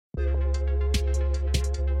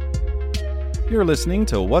You're listening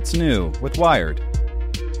to What's New with Wired.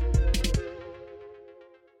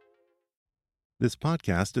 This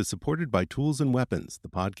podcast is supported by Tools and Weapons, the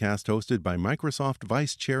podcast hosted by Microsoft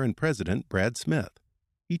Vice Chair and President Brad Smith.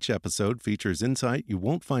 Each episode features insight you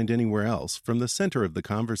won't find anywhere else from the center of the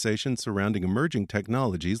conversation surrounding emerging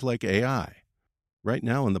technologies like AI. Right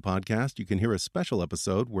now in the podcast, you can hear a special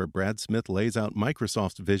episode where Brad Smith lays out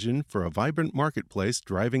Microsoft's vision for a vibrant marketplace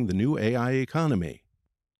driving the new AI economy.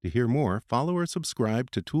 To hear more, follow or subscribe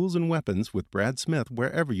to Tools and Weapons with Brad Smith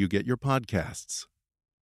wherever you get your podcasts.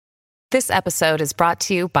 This episode is brought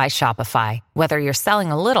to you by Shopify. Whether you're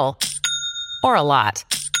selling a little or a lot,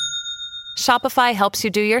 Shopify helps you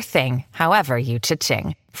do your thing, however you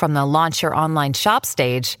cha-ching. From the launch your online shop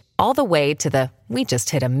stage, all the way to the we just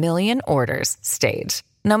hit 1 million orders stage.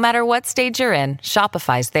 No matter what stage you're in,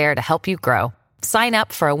 Shopify's there to help you grow. Sign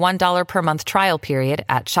up for a $1 per month trial period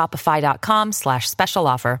at shopify.com/special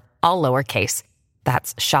offer, all lowercase.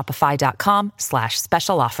 That's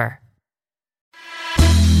shopify.com/special offer.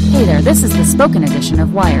 Hey there, this is the spoken edition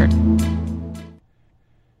of Wired.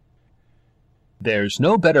 There's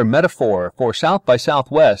no better metaphor for South by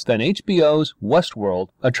Southwest than HBO's Westworld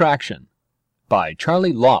attraction. By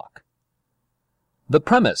Charlie Locke. The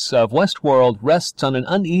premise of Westworld rests on an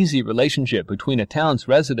uneasy relationship between a town's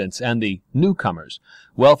residents and the newcomers,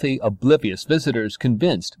 wealthy, oblivious visitors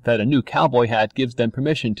convinced that a new cowboy hat gives them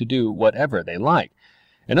permission to do whatever they like.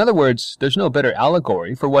 In other words, there's no better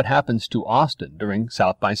allegory for what happens to Austin during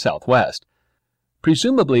South by Southwest.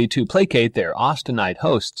 Presumably to placate their Austinite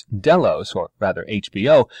hosts, Delos, or rather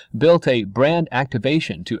HBO, built a brand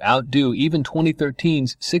activation to outdo even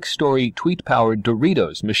 2013's 6-story tweet-powered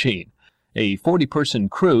Doritos machine. A 40-person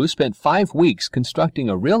crew spent 5 weeks constructing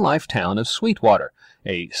a real-life town of Sweetwater,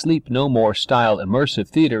 a Sleep No More-style immersive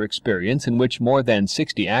theater experience in which more than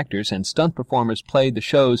 60 actors and stunt performers played the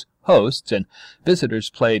show's hosts and visitors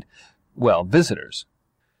played, well, visitors.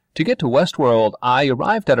 To get to Westworld, I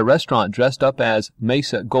arrived at a restaurant dressed up as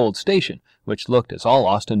Mesa Gold Station, which looked as all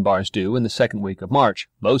Austin bars do in the second week of March.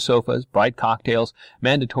 Low sofas, bright cocktails,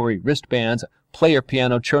 mandatory wristbands, a player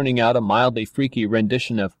piano churning out a mildly freaky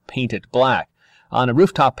rendition of Paint It Black. On a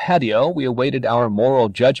rooftop patio, we awaited our moral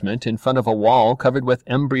judgment in front of a wall covered with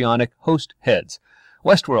embryonic host heads.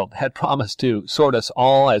 Westworld had promised to sort us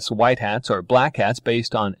all as white hats or black hats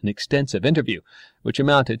based on an extensive interview, which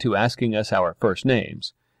amounted to asking us our first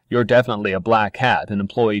names. "You're definitely a black hat," an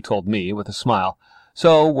employee told me with a smile.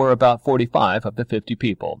 So were about 45 of the 50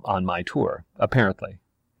 people on my tour, apparently.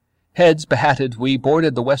 Heads behatted, we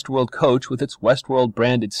boarded the Westworld coach with its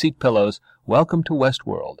Westworld-branded seat pillows. "Welcome to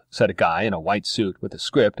Westworld," said a guy in a white suit with a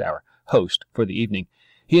script, our host for the evening.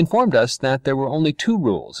 He informed us that there were only 2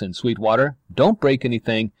 rules in Sweetwater: don't break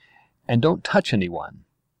anything, and don't touch anyone.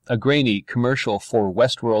 A grainy commercial for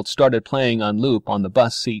Westworld started playing on loop on the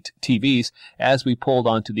bus seat TVs as we pulled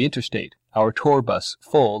onto the interstate, our tour bus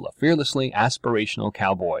full of fearlessly aspirational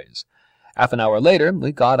cowboys. Half an hour later,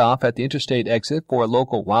 we got off at the interstate exit for a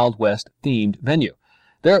local Wild West-themed venue.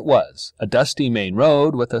 There it was, a dusty main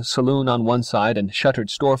road with a saloon on one side and shuttered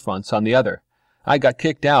storefronts on the other. "I got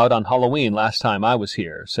kicked out on Halloween last time I was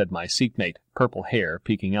here," said my seatmate, purple hair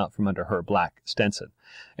peeking out from under her black Stetson.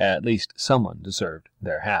 At least someone deserved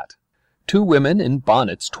their hat. 2 women in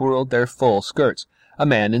bonnets twirled their full skirts. A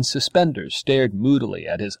man in suspenders stared moodily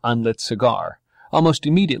at his unlit cigar. Almost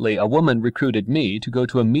immediately, a woman recruited me to go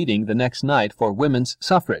to a meeting the next night for women's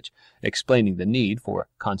suffrage, explaining the need for a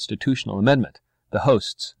constitutional amendment. The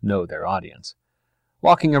hosts know their audience.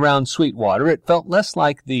 Walking around Sweetwater, it felt less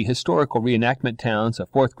like the historical reenactment towns of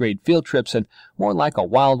 4th-grade field trips and more like a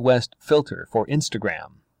Wild West filter for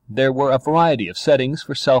Instagram. There were a variety of settings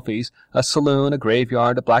for selfies: a saloon, a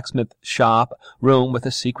graveyard, a blacksmith shop, a room with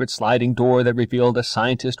a secret sliding door that revealed a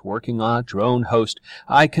scientist working on a drone host.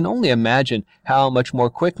 I can only imagine how much more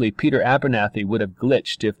quickly Peter Abernathy would have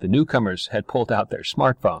glitched if the newcomers had pulled out their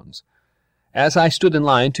smartphones. As I stood in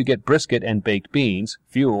line to get brisket and baked beans,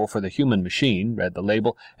 "Fuel for the Human Machine," read the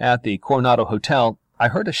label, at the Coronado Hotel, I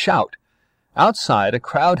heard a shout. Outside, a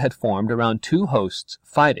crowd had formed around 2 hosts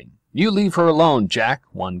fighting. "You leave her alone, Jack,"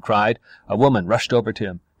 one cried. A woman rushed over to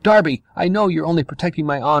him. "Darby, I know you're only protecting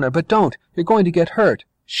my honor, but don't. You're going to get hurt."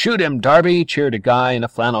 "Shoot him, Darby," cheered a guy in a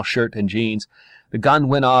flannel shirt and jeans. The gun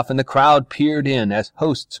went off, and the crowd peered in as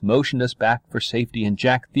hosts motioned us back for safety, and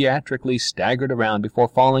Jack theatrically staggered around before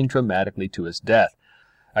falling dramatically to his death.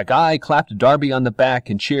 A guy clapped Darby on the back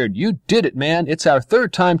and cheered, "You did it, man. It's our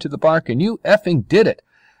 3rd time to the bark, and you effing did it."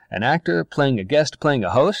 An actor playing a guest playing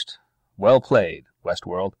a host? Well played,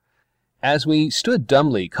 Westworld. As we stood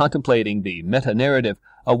dumbly contemplating the meta-narrative,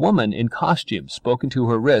 a woman in costume spoke into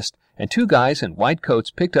her wrist, and 2 guys in white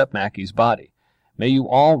coats picked up Mackie's body. May you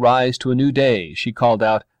all rise to a new day, she called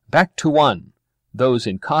out, back to one. Those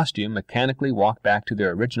in costume mechanically walked back to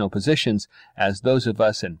their original positions as those of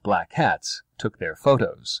us in black hats took their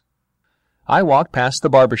photos. I walked past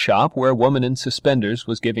the barber shop where a woman in suspenders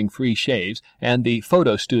was giving free shaves, and the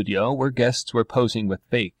photo studio where guests were posing with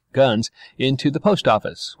fake guns, into the post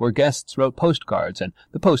office where guests wrote postcards and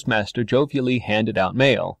the postmaster jovially handed out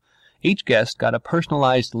mail. Each guest got a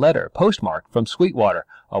personalized letter postmarked from Sweetwater,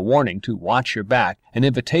 a warning to watch your back, an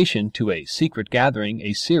invitation to a secret gathering,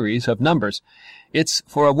 a series of numbers. It's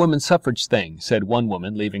for a women's suffrage thing, said one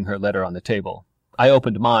woman, leaving her letter on the table. I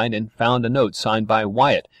opened mine and found a note signed by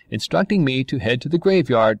Wyatt, instructing me to head to the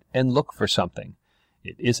graveyard and look for something.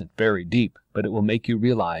 It isn't very deep, but it will make you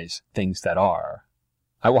realize things that are.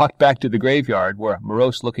 I walked back to the graveyard where a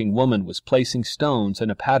morose-looking woman was placing stones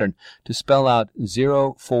in a pattern to spell out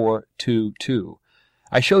 0422.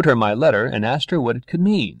 I showed her my letter and asked her what it could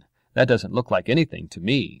mean. That doesn't look like anything to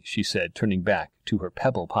me, she said, turning back to her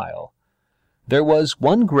pebble pile. There was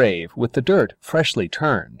one grave with the dirt freshly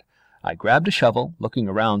turned. I grabbed a shovel, looking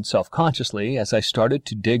around self-consciously as I started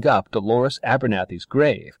to dig up Dolores Abernathy's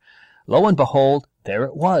grave. Lo and behold, there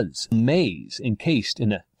it was, a maze encased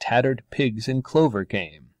in a tattered pigs and clover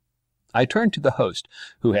game. I turned to the host,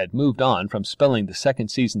 who had moved on from spelling the second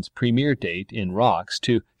season's premiere date in rocks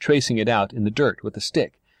to tracing it out in the dirt with a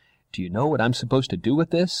stick. Do you know what I'm supposed to do with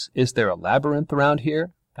this? Is there a labyrinth around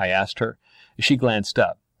here? I asked her. She glanced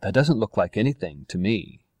up. That doesn't look like anything to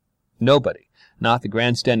me. Nobody. Not the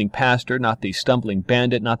grandstanding pastor, not the stumbling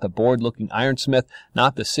bandit, not the bored-looking ironsmith,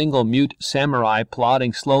 not the single mute samurai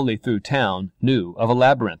plodding slowly through town, knew of a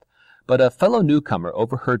labyrinth. But a fellow newcomer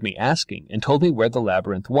overheard me asking and told me where the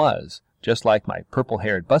labyrinth was. Just like my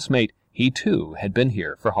purple-haired busmate, he too had been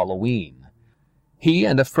here for Halloween. He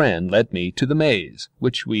and a friend led me to the maze,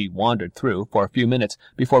 which we wandered through for a few minutes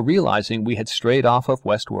before realizing we had strayed off of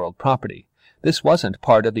Westworld property. This wasn't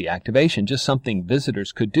part of the activation, just something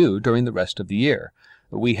visitors could do during the rest of the year.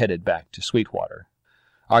 We headed back to Sweetwater.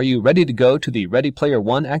 Are you ready to go to the Ready Player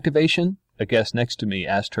One activation? A guest next to me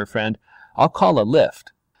asked her friend. I'll call a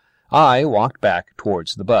lift. I walked back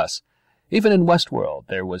towards the bus. Even in Westworld,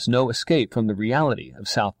 there was no escape from the reality of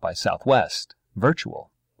South by Southwest,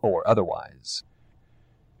 virtual or otherwise.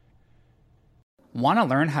 Want to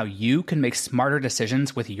learn how you can make smarter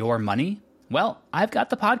decisions with your money? Well, I've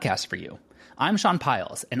got the podcast for you. I'm Sean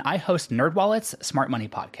Piles, and I host NerdWallet's Smart Money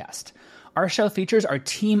Podcast. Our show features our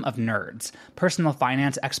team of nerds, personal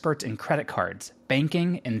finance experts in credit cards,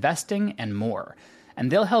 banking, investing, and more.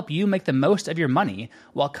 And they'll help you make the most of your money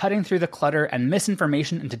while cutting through the clutter and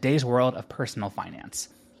misinformation in today's world of personal finance.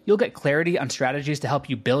 You'll get clarity on strategies to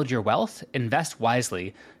help you build your wealth, invest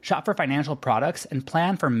wisely, shop for financial products, and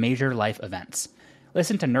plan for major life events.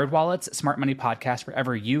 Listen to NerdWallet's Smart Money Podcast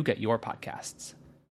wherever you get your podcasts.